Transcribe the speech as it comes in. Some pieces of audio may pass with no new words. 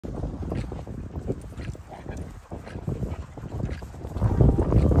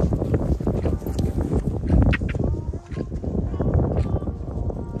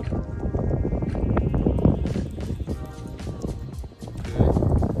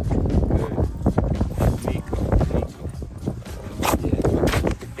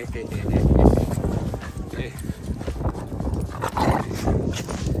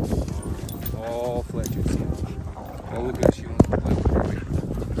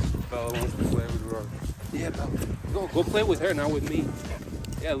Bella wants to play with Rory. Yeah, Bella. Go play with her, not with me.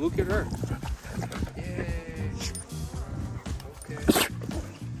 Yeah, look at her. Yay. Okay.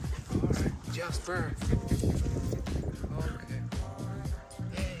 Alright, Jasper. Okay.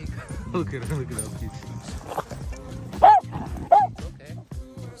 Hey, look at her, look at how cute she is. Okay.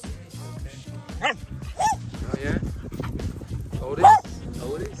 Okay. Oh yeah?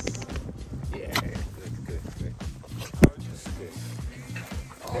 Otis? Yeah, good.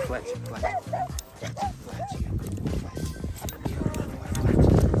 Oh, Fletcher.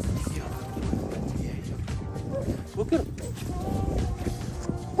 Look at him.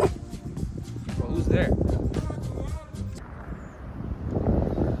 Well, who's there?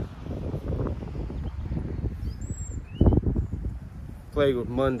 Playgroup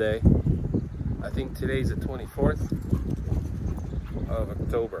Monday. I think today's the 24th of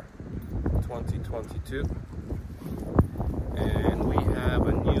October 2022. And we have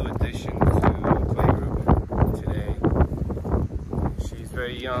a new addition to Playgroup today. She's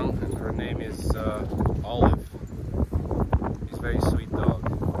very young and her name is Olive. She's a very sweet dog.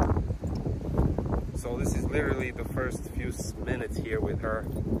 So this is literally the first few minutes here with her.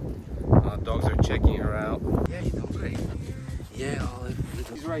 Dogs are checking her out. Yeah, you're doing great. Yeah, Olive.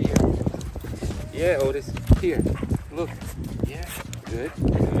 He's right here. Yeah, Otis. Here. Look. Yeah. Good.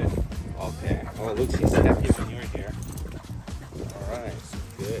 Okay. Oh, look, she's happy when you're here. Alright.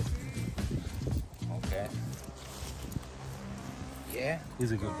 Good. Okay. Yeah?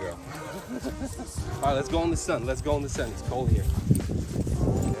 He's a good girl. Alright, let's go in the sun. It's cold here.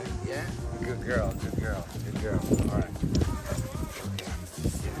 Okay. Yeah? Good girl. Alright.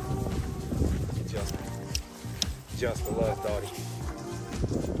 Yeah. Jasper loves Dottie.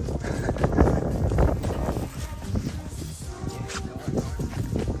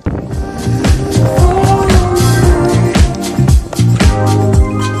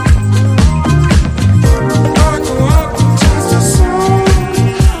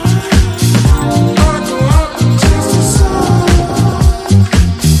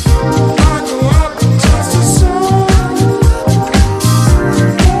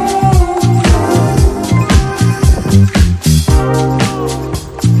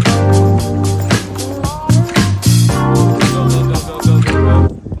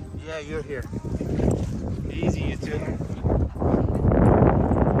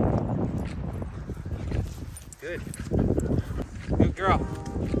 Good girl.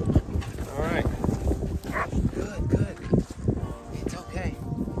 All right. Good. It's okay.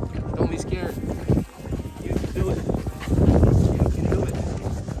 Don't be scared. You can do it.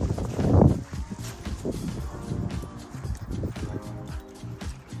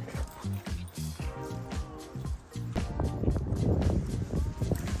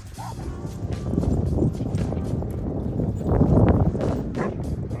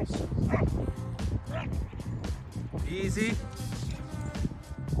 Easy.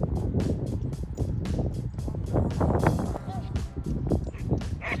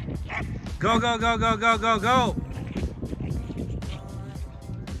 Go.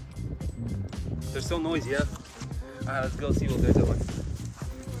 They're so noisy, yeah? Alright, let's go see what they're doing.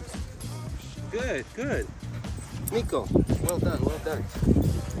 Good. Niko, well done.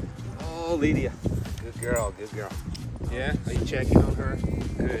 Oh, Lydia. Good girl. Yeah? Are you checking on her?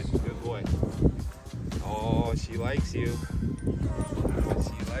 Good boy. Oh, she likes you.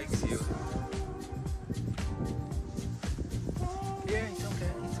 Yeah, it's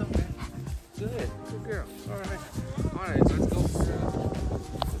okay. Good girl. All right.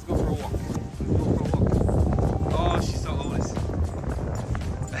 Let's go for a walk. Oh, she saw Otis.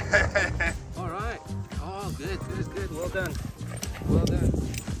 All right. Oh, good. Well done.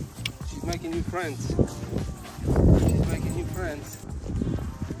 She's making new friends.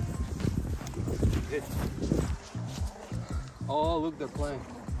 Good. Oh, look, they're playing.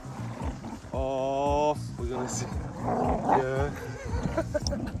 Oh, we're gonna see. Yeah.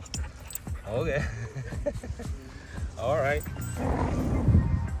 Okay. All right.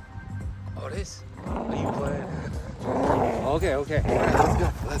 Otis, are you playing? Okay. All right,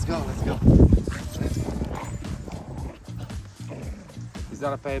 let's go. Is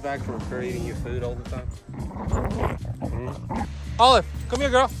that a payback for eating your food all the time? Olive, come here,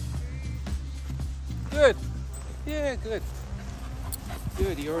 girl. Good. Yeah, good.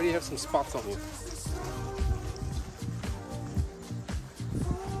 You already have some spots on you.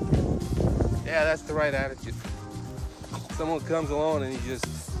 Yeah, that's the right attitude. Someone comes along and you just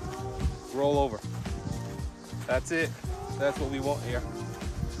roll over. That's it. That's what we want here.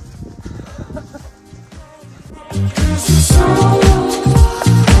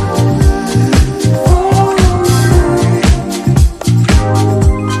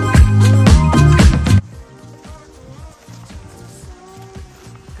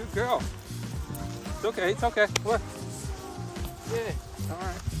 okay, it's okay. What? Yeah, all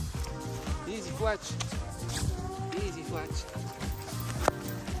right. Easy, Fletch. Easy, Fletch.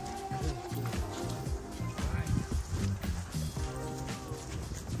 Good, good. All right.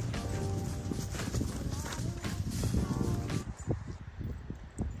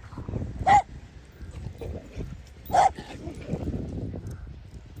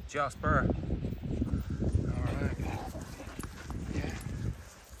 Jasper. All right. Yeah.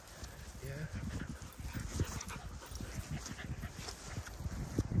 Yeah.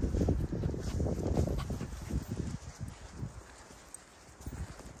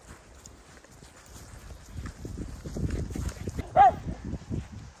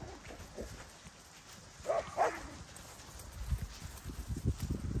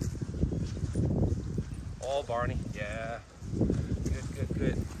 All Barney. Yeah. Good, good,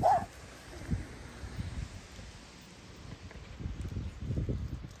 good.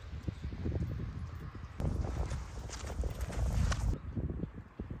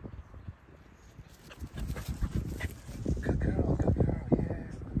 Good girl, yeah.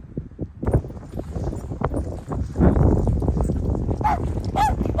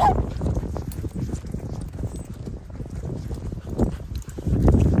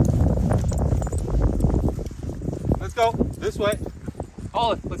 Let's go this way.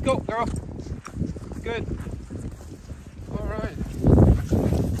 Olive, let's go, girl. Good. All right.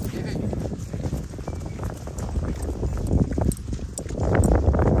 Okay.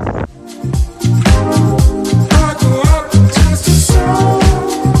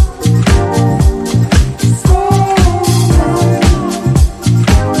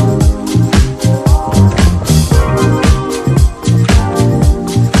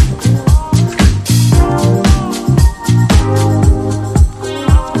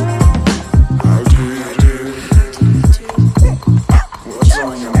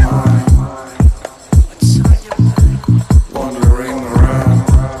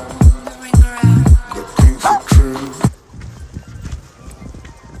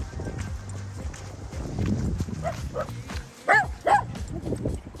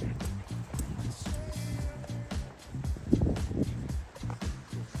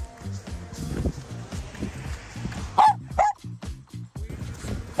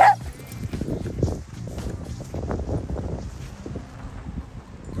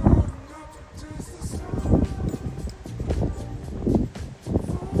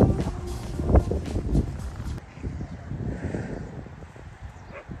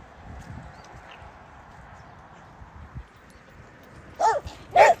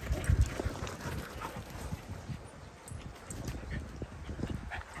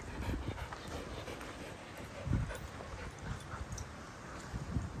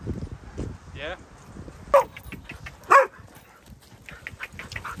 Yeah.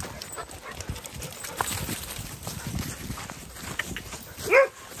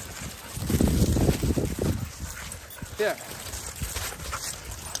 Yeah.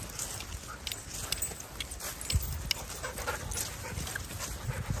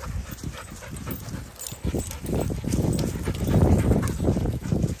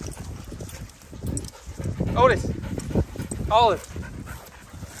 Otis. Olive.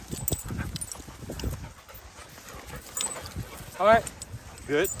 All right.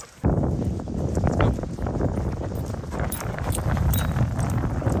 Good.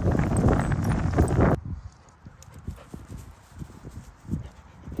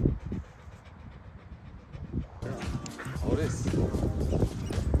 Otis,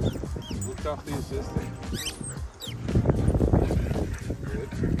 look after your sister. Good.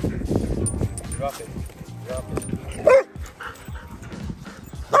 Drop it. Drop it.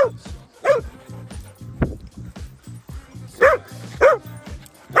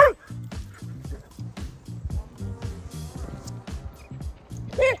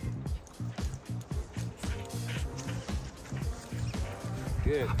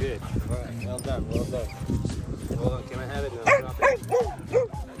 Good, good. All right, well done, well done. Hold on, can I have it now? Drop it.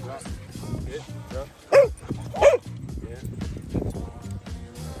 Drop. Good, drop. Yeah.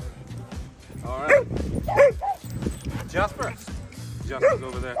 All right. Jasper. Jasper's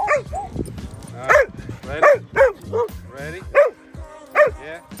over there. All right, ready? Ready?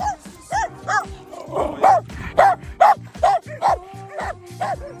 Yeah. Oh, yeah.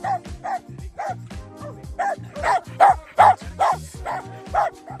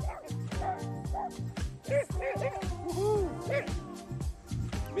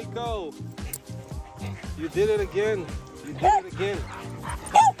 Miko, you did it again. You did it again.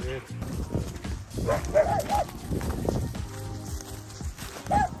 Good.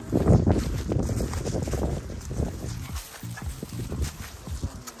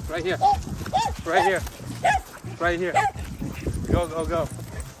 Right here. Right here. right here. Go, go, go.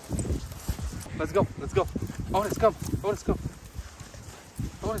 Let's go, let's go. Otis, come. Otis, come.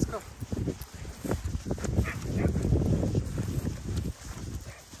 Otis, come.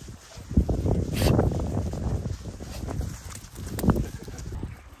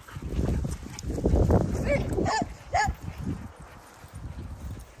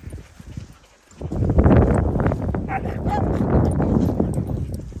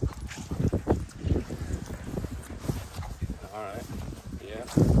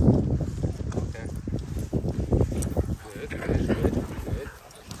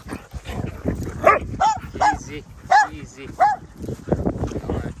 Easy.